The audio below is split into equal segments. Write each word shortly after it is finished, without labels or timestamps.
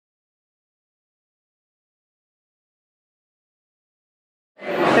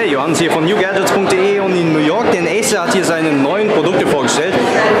Hey, Johannes hier von NewGadgets.de und in New York, denn Acer hat hier seine neuen Produkte vorgestellt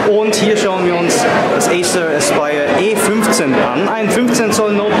und hier schauen wir uns das Acer Aspire E15 an. Ein 15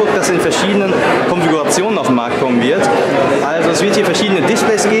 Zoll Notebook, das in verschiedenen Konfigurationen auf den Markt kommen wird. Also es wird hier verschiedene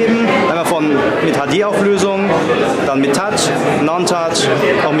Displays geben, einmal mit HD-Auflösung, dann mit Touch, Non-Touch,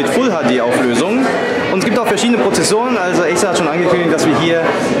 auch mit Full-HD-Auflösung. Und es gibt auch verschiedene Prozessoren, also Acer hat schon angekündigt, dass wir hier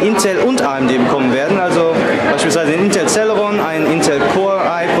Intel und AMD bekommen werden, also beispielsweise ein Intel Celeron, ein Intel Core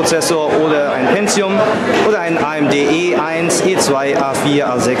i-Prozessor oder ein Pentium oder ein AMD E1, E2, A4,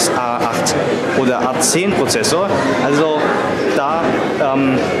 A6, A8 oder A10 Prozessor. Also da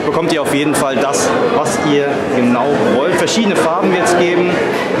bekommt ihr auf jeden Fall das, was ihr genau wollt. Verschiedene Farben wird es geben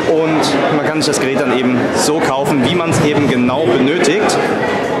und man kann sich das Gerät dann eben so kaufen, wie man es eben genau benötigt.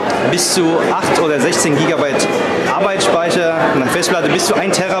 Bis zu 8 oder 16 GB Arbeitsspeicher, eine Festplatte bis zu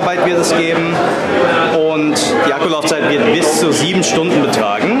 1 Terabyte wird es geben und die Akkulaufzeit wird bis zu 7 Stunden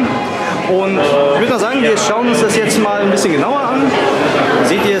betragen. Und ich würde mal sagen, wir schauen uns das jetzt mal ein bisschen genauer an.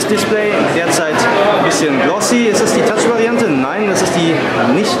 Seht ihr das Display? Derzeit ein bisschen glossy. Ist das die Touch-Variante? Nein, das ist die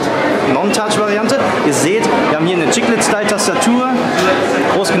nicht Non-Touch-Variante. Ihr seht, wir haben hier eine Chiclet-Style-Tastatur,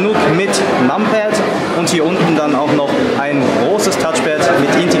 groß genug mit Numpad und hier unten dann auch noch ein großes Touchpad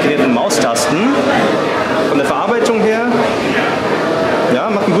mit integrierten Maustasten. Von der Verarbeitung her, ja,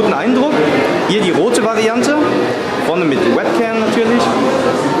 macht einen guten Eindruck. Hier die rote Variante, vorne mit Webcam natürlich.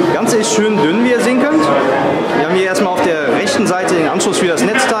 Das Ganze ist schön dünn, wie ihr sehen könnt. Wir haben hier erstmal auf der rechten Seite den Anschluss für das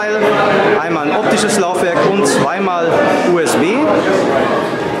Netzteil, einmal ein optisches Laufwerk und zweimal USB.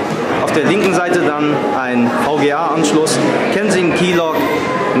 Auf der linken Seite dann ein VGA-Anschluss, Kensington Keylog,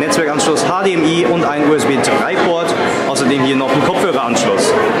 Netzwerkanschluss, HDMI und ein USB 3-Port. Außerdem hier noch ein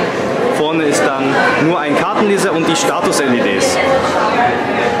Kopfhöreranschluss. Vorne ist dann nur ein Kartenleser und die Status-LEDs.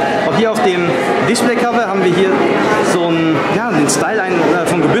 Auch hier auf dem Displaycover haben wir hier so einen, den Style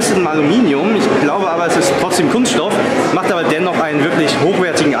von gebüstetem Aluminium. Ich glaube aber, es ist trotzdem Kunststoff, macht aber dennoch einen wirklich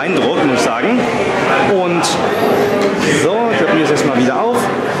hochwertigen Eindruck, muss ich sagen. Und so, ich klappe mir das jetzt mal wieder auf.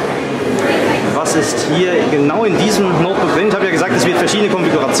 Was ist hier genau in diesem Notebook drin? Ich habe ja gesagt, es wird verschiedene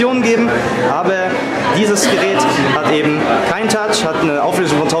Konfigurationen geben, aber dieses Gerät hat eben kein Touch, hat eine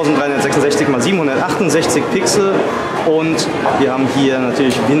Auflösung von 1366 x 768 Pixel und wir haben hier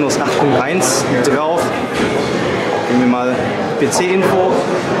natürlich Windows 8.1 drauf. Gehen wir mal PC-Info.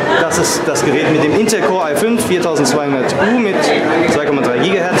 Das ist das Gerät mit dem Intel Core i5 4200U mit 2,3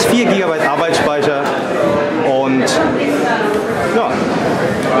 GHz, 4 GB Arbeitsspeicher und ja,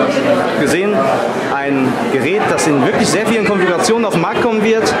 gesehen, ein Gerät, das in wirklich sehr vielen Konfigurationen auf den Markt kommen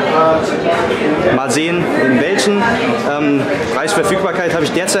wird. Mal sehen, in welchen. Preisverfügbarkeit habe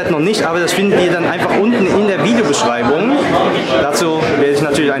ich derzeit noch nicht, aber das findet ihr dann einfach unten in der Videobeschreibung. Dazu werde ich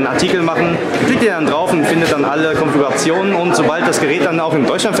natürlich einen Artikel machen. Klickt ihr dann drauf und findet dann alle Konfigurationen und sobald das Gerät dann auch in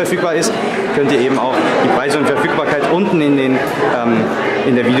Deutschland verfügbar ist, könnt ihr eben auch die Preise und Verfügbarkeit unten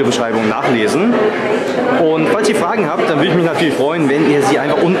in der Videobeschreibung nachlesen. Und falls ihr Fragen habt, dann würde ich mich natürlich freuen, wenn ihr sie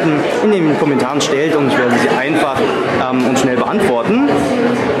einfach unten in den Kommentaren stellt und ich werde sie einfach und schnell beantworten.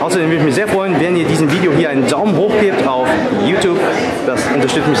 Außerdem würde ich mich sehr freuen, wenn ihr diesem Video hier einen Daumen hoch gebt auf YouTube. Das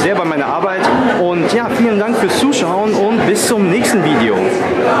unterstützt mich sehr bei meiner Arbeit. Und ja, vielen Dank fürs Zuschauen und bis zum nächsten Video.